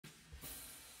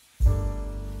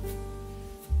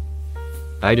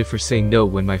AITA for saying no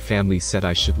when my family said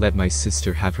I should let my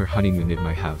sister have her honeymoon at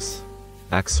my house.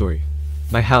 Backstory.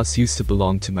 My house used to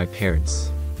belong to my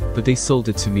parents, but they sold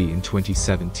it to me in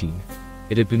 2017.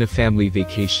 It had been a family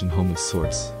vacation home of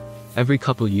sorts. Every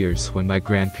couple years when my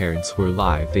grandparents were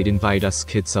alive, they'd invite us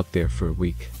kids up there for a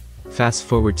week. Fast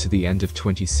forward to the end of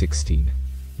 2016.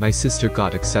 My sister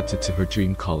got accepted to her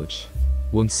dream college.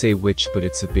 Won't say which, but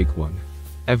it's a big one.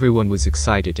 Everyone was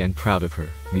excited and proud of her,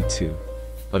 me too.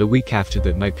 But a week after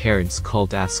that, my parents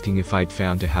called asking if I'd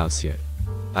found a house yet.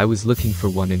 I was looking for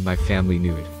one and my family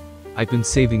knew it. I'd been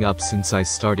saving up since I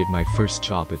started my first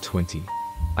job at 20.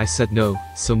 I said no,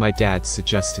 so my dad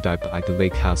suggested I buy the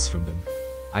lake house from them.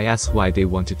 I asked why they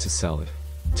wanted to sell it.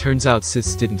 Turns out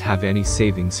sis didn't have any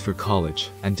savings for college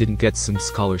and didn't get some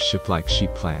scholarship like she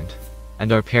planned.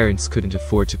 And our parents couldn't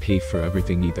afford to pay for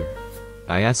everything either.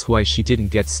 I asked why she didn't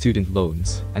get student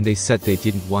loans, and they said they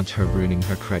didn't want her ruining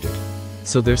her credit.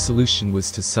 So their solution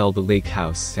was to sell the lake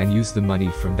house and use the money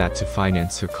from that to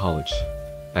finance her college.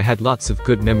 I had lots of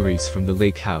good memories from the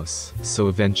lake house, so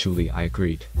eventually I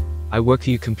agreed. I work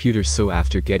at a computer, so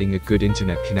after getting a good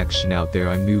internet connection out there,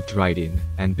 I moved right in,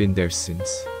 and been there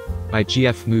since. My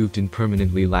GF moved in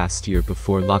permanently last year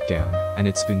before lockdown, and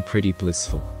it's been pretty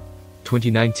blissful.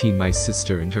 2019, my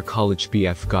sister and her college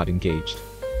BF got engaged.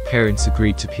 Parents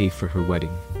agreed to pay for her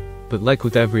wedding. But like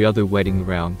with every other wedding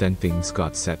around, then things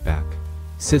got set back.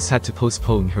 Sis had to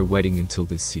postpone her wedding until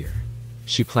this year.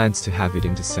 She plans to have it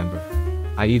in December.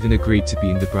 I even agreed to be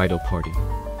in the bridal party.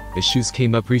 Issues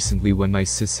came up recently when my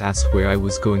sis asked where I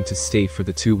was going to stay for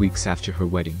the 2 weeks after her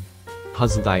wedding.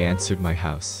 Puzzled, I answered my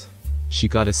house. She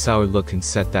got a sour look and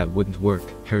said that wouldn't work.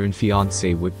 Her and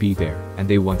fiancé would be there, and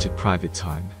they wanted private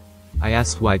time. I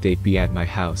asked why they'd be at my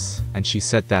house, and she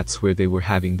said that's where they were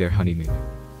having their honeymoon.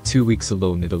 2 weeks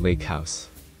alone at a lake house.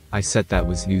 I said that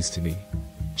was news to me.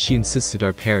 She insisted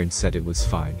our parents said it was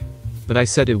fine. But I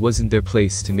said it wasn't their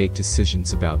place to make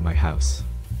decisions about my house.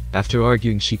 After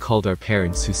arguing, she called our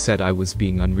parents, who said I was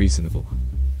being unreasonable.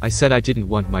 I said I didn't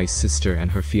want my sister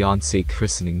and her fiancé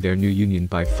christening their new union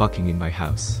by fucking in my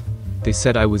house. They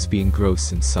said I was being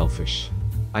gross and selfish.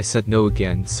 I said no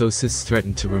again, so sis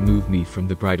threatened to remove me from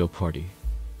the bridal party.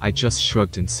 I just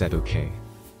shrugged and said okay.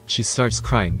 She starts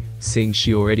crying, saying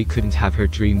she already couldn't have her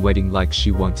dream wedding like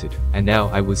she wanted, and now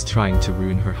I was trying to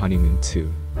ruin her honeymoon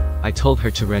too. I told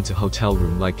her to rent a hotel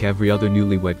room like every other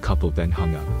newlywed couple, then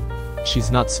hung up.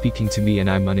 She's not speaking to me and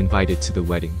I'm uninvited to the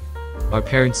wedding. Our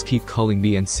parents keep calling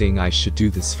me and saying I should do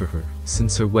this for her,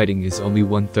 since her wedding is only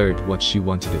 1/3 what she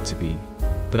wanted it to be.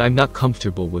 But I'm not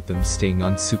comfortable with them staying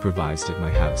unsupervised at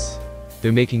my house.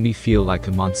 They're making me feel like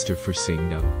a monster for saying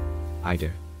no.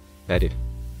 AITA. Edit.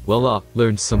 Well,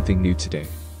 learned something new today.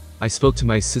 I spoke to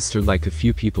my sister like a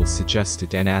few people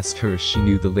suggested and asked her if she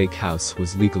knew the lake house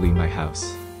was legally my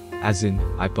house. As in,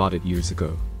 I bought it years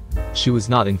ago. She was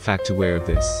not in fact aware of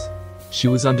this. She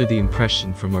was under the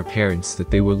impression from our parents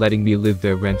that they were letting me live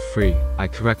there rent-free. I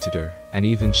corrected her, and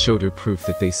even showed her proof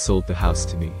that they sold the house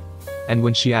to me. And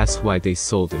when she asked why they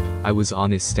sold it, I was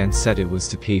honest and said it was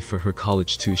to pay for her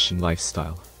college tuition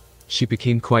lifestyle. She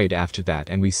became quiet after that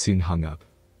and we soon hung up.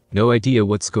 No idea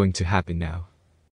what's going to happen now.